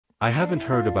I haven't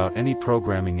heard about any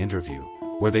programming interview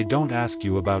where they don't ask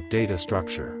you about data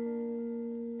structure.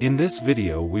 In this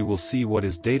video we will see what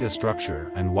is data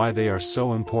structure and why they are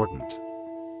so important.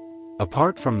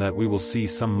 Apart from that, we will see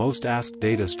some most asked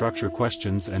data structure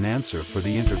questions and answer for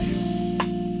the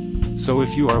interview. So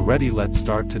if you are ready, let's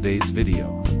start today's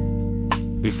video.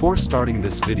 Before starting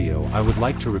this video, I would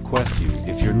like to request you,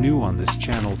 if you're new on this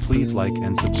channel, please like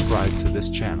and subscribe to this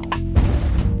channel.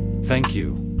 Thank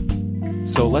you.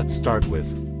 So let's start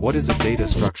with, what is a data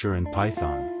structure in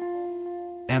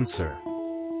Python? Answer.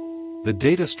 The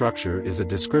data structure is a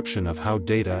description of how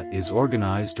data is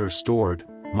organized or stored,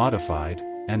 modified,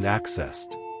 and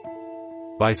accessed.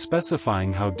 By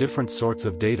specifying how different sorts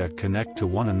of data connect to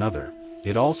one another,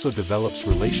 it also develops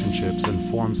relationships and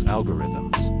forms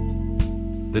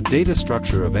algorithms. The data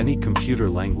structure of any computer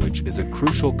language is a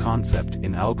crucial concept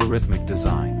in algorithmic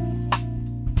design.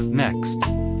 Next.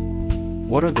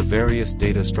 What are the various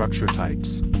data structure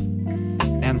types?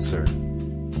 Answer.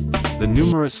 The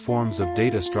numerous forms of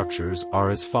data structures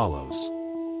are as follows.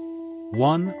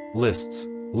 1. Lists.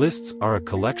 Lists are a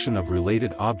collection of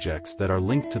related objects that are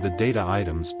linked to the data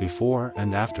items before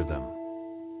and after them.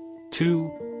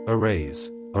 2.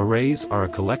 Arrays. Arrays are a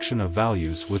collection of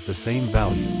values with the same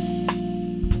value.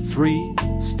 3.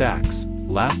 Stacks.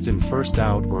 Last in first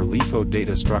out or LIFO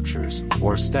data structures,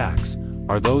 or stacks,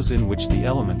 are those in which the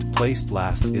element placed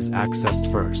last is accessed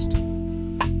first.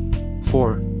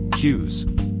 4. Queues.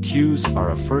 Queues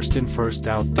are a first in first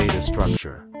out data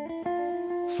structure.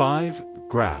 5.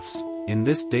 Graphs. In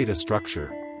this data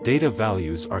structure, data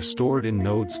values are stored in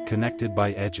nodes connected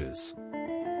by edges.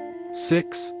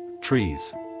 6.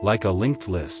 Trees. Like a linked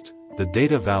list, the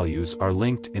data values are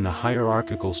linked in a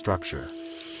hierarchical structure.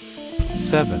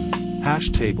 7. Hash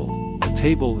table. A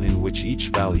table in which each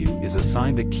value is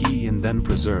assigned a key and then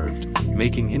preserved,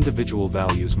 making individual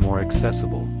values more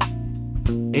accessible.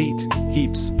 8.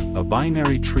 Heaps. A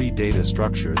binary tree data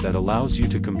structure that allows you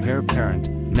to compare parent.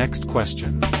 Next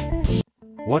question.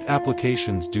 What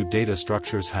applications do data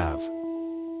structures have?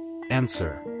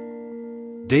 Answer.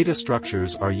 Data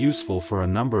structures are useful for a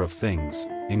number of things,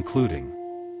 including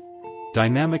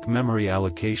dynamic memory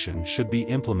allocation should be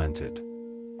implemented,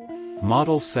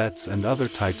 model sets and other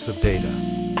types of data,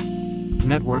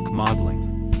 network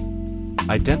modeling,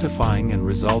 identifying and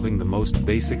resolving the most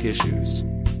basic issues.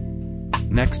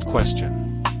 Next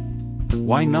question.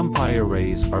 Why NumPy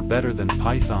arrays are better than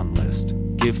Python list?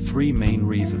 Give 3 main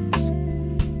reasons.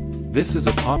 This is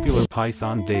a popular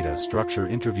Python data structure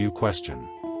interview question.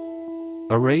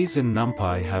 Arrays in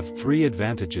NumPy have 3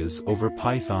 advantages over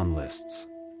Python lists.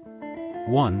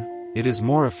 1. It is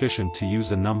more efficient to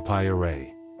use a NumPy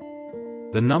array.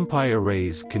 The NumPy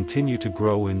arrays continue to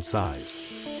grow in size.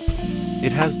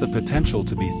 It has the potential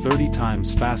to be 30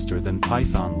 times faster than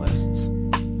Python lists.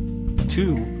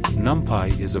 2.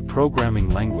 NumPy is a programming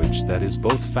language that is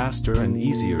both faster and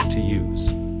easier to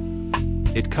use.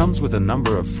 It comes with a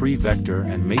number of free vector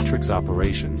and matrix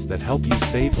operations that help you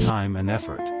save time and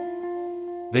effort.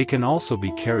 They can also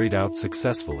be carried out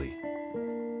successfully.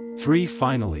 3.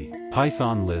 Finally,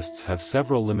 Python lists have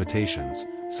several limitations,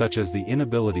 such as the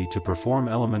inability to perform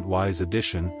element-wise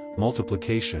addition,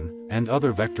 multiplication, and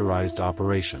other vectorized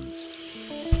operations.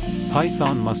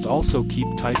 Python must also keep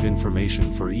type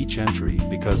information for each entry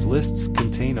because lists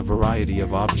contain a variety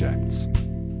of objects.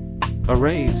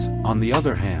 Arrays, on the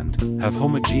other hand, have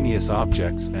homogeneous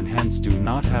objects and hence do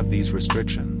not have these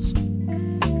restrictions.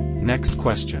 Next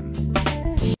question.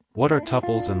 What are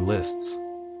tuples and lists?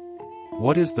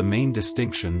 What is the main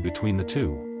distinction between the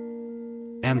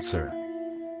two? Answer.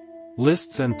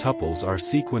 Lists and tuples are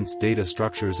sequence data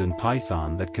structures in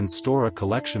Python that can store a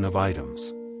collection of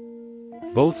items.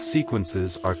 Both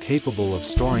sequences are capable of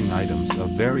storing items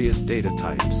of various data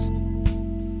types.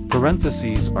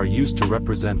 Parentheses are used to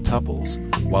represent tuples,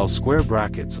 while square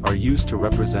brackets are used to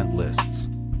represent lists.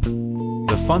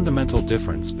 The fundamental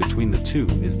difference between the two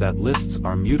is that lists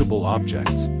are mutable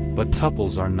objects, but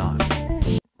tuples are not.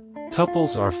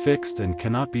 Tuples are fixed and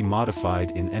cannot be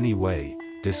modified in any way,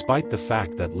 despite the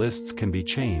fact that lists can be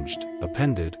changed,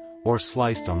 appended, or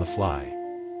sliced on the fly.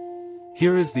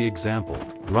 Here is the example.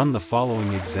 Run the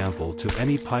following example to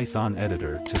any Python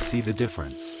editor to see the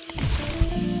difference.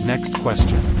 Next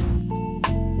question.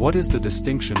 What is the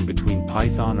distinction between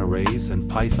Python arrays and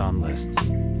Python lists?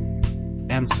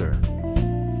 Answer.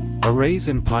 Arrays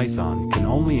in Python can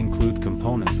only include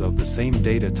components of the same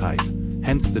data type,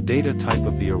 hence the data type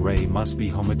of the array must be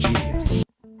homogeneous.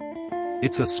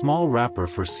 It's a small wrapper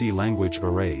for C language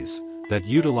arrays, that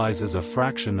utilizes a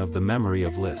fraction of the memory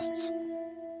of lists.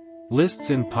 Lists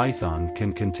in Python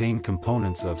can contain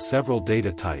components of several data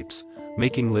types,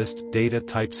 making list data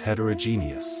types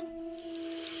heterogeneous.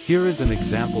 Here is an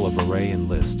example of array and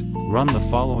list. Run the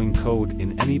following code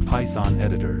in any Python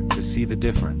editor to see the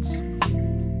difference.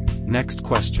 Next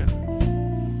question.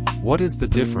 What is the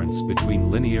difference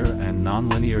between linear and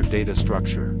nonlinear data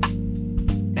structure?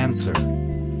 Answer.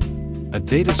 A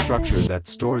data structure that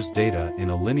stores data in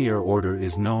a linear order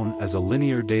is known as a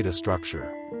linear data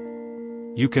structure.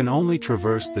 You can only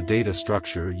traverse the data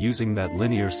structure using that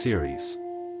linear series.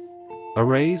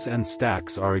 Arrays and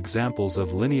stacks are examples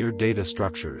of linear data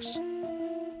structures.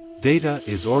 Data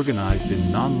is organized in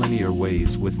nonlinear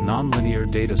ways with nonlinear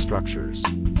data structures.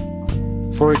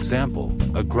 For example,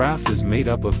 a graph is made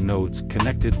up of nodes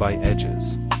connected by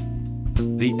edges.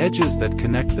 The edges that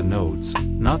connect the nodes,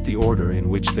 not the order in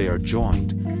which they are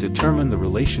joined, determine the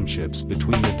relationships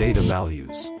between the data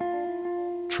values.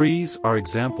 Trees are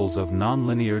examples of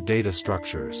nonlinear data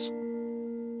structures.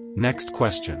 Next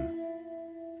question.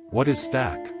 What is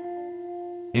stack?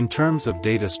 In terms of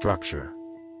data structure.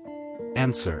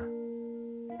 Answer.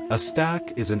 A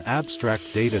stack is an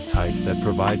abstract data type that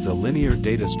provides a linear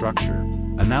data structure,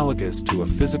 analogous to a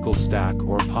physical stack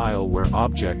or pile where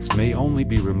objects may only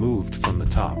be removed from the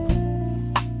top.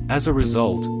 As a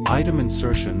result, item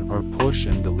insertion or push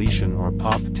and deletion or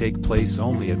pop take place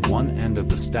only at one end of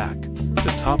the stack,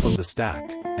 the top of the stack,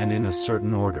 and in a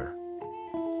certain order.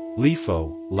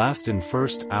 LIFO, last in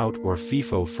first out, or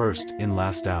FIFO, first in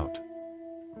last out.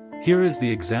 Here is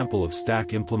the example of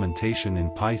stack implementation in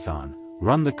Python.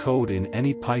 Run the code in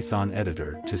any Python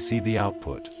editor to see the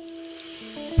output.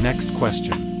 Next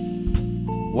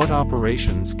question. What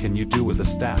operations can you do with a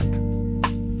stack?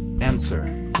 Answer.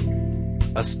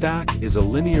 A stack is a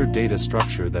linear data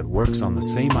structure that works on the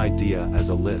same idea as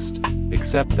a list,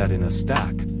 except that in a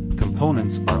stack,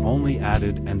 components are only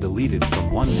added and deleted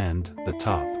from one end, the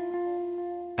top.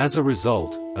 As a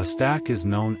result, a stack is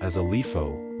known as a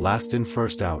LIFO, last in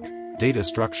first out, data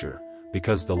structure,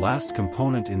 because the last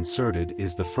component inserted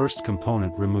is the first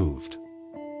component removed.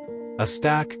 A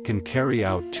stack can carry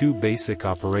out two basic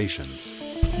operations.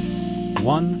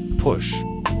 1. Push.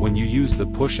 When you use the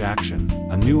push action,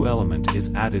 a new element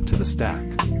is added to the stack.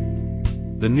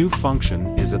 The new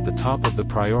function is at the top of the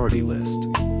priority list.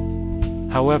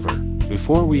 However,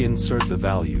 before we insert the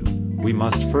value, we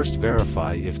must first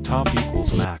verify if top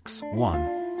equals max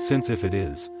 1, since if it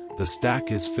is, the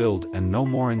stack is filled and no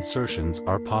more insertions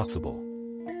are possible.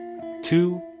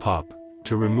 2. Pop.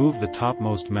 To remove the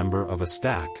topmost member of a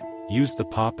stack, use the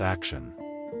pop action.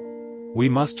 We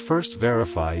must first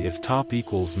verify if top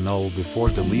equals null before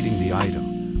deleting the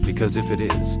item, because if it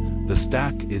is, the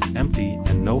stack is empty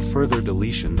and no further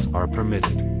deletions are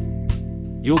permitted.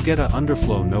 You'll get an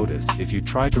underflow notice if you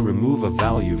try to remove a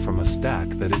value from a stack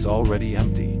that is already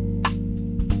empty.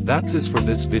 That's it for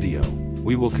this video.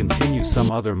 We will continue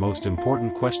some other most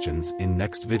important questions in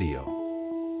next video.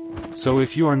 So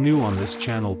if you are new on this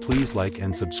channel, please like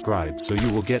and subscribe so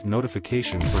you will get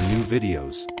notification for new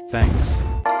videos. Thanks.